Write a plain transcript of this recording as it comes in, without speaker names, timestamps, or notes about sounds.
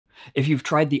If you've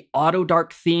tried the Auto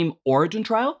Dark Theme Origin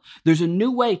trial, there's a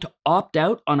new way to opt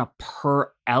out on a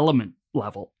per element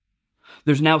level.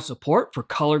 There's now support for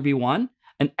COLRv1,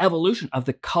 an evolution of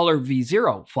the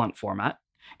COLRv0 font format,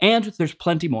 and there's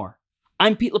plenty more.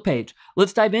 I'm Pete LePage.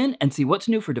 Let's dive in and see what's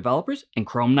new for developers in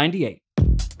Chrome 98.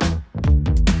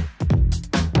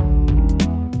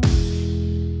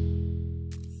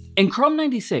 In Chrome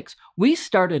 96, we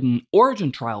started an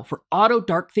Origin trial for Auto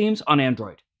Dark Themes on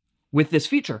Android. With this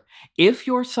feature, if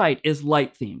your site is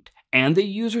light themed and the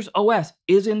user's OS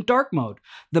is in dark mode,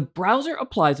 the browser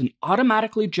applies an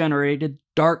automatically generated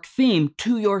dark theme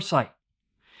to your site.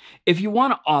 If you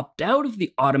want to opt out of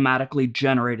the automatically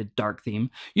generated dark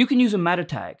theme, you can use a meta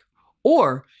tag,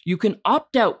 or you can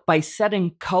opt out by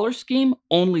setting color scheme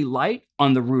only light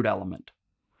on the root element.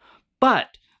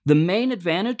 But the main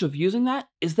advantage of using that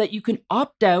is that you can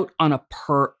opt out on a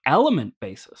per element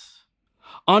basis.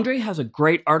 Andre has a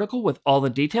great article with all the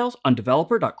details on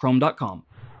developer.chrome.com.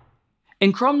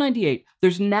 In Chrome 98,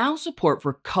 there's now support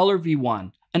for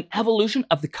COLRv1, an evolution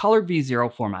of the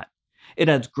COLRv0 format. It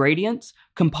adds gradients,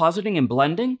 compositing and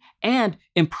blending, and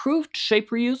improved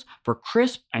shape reuse for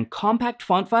crisp and compact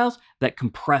font files that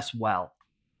compress well.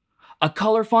 A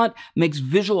color font makes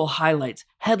visual highlights,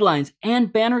 headlines,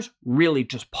 and banners really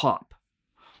just pop.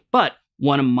 But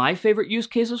one of my favorite use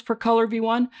cases for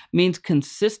COLRv1 means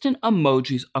consistent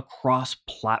emojis across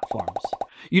platforms.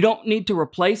 You don't need to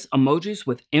replace emojis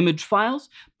with image files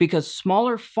because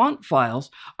smaller font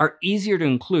files are easier to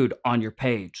include on your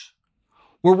page.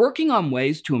 We're working on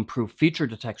ways to improve feature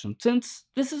detection since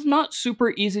this is not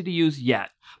super easy to use yet,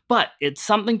 but it's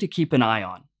something to keep an eye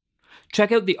on.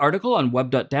 Check out the article on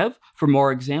web.dev for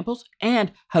more examples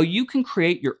and how you can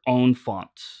create your own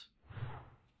fonts.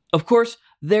 Of course,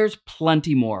 there's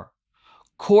plenty more.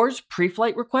 Core's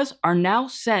pre-flight requests are now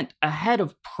sent ahead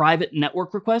of private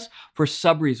network requests for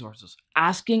sub-resources,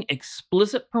 asking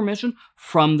explicit permission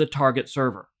from the target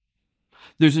server.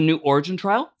 There's a new Origin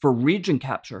trial for region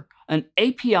capture, an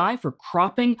API for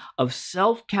cropping of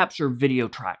self-capture video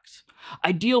tracks,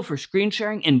 ideal for screen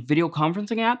sharing in video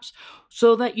conferencing apps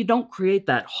so that you don't create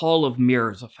that hall of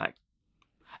mirrors effect.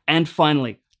 And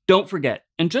finally, don't forget,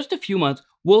 in just a few months,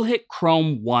 we'll hit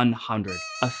Chrome 100,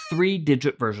 a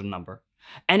 3-digit version number.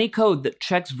 Any code that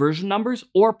checks version numbers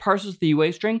or parses the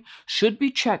UA string should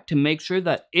be checked to make sure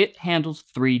that it handles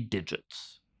 3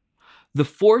 digits. The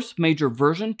force major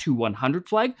version to 100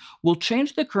 flag will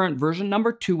change the current version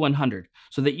number to 100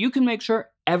 so that you can make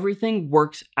sure everything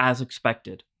works as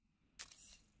expected.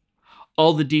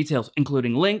 All the details,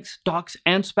 including links, docs,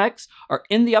 and specs, are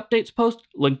in the updates post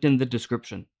linked in the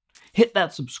description. Hit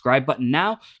that subscribe button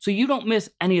now so you don't miss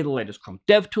any of the latest Chrome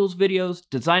DevTools videos,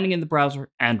 designing in the browser,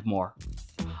 and more.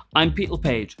 I'm Pete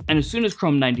LePage, and as soon as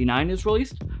Chrome 99 is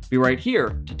released, be right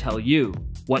here to tell you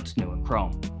what's new in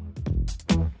Chrome.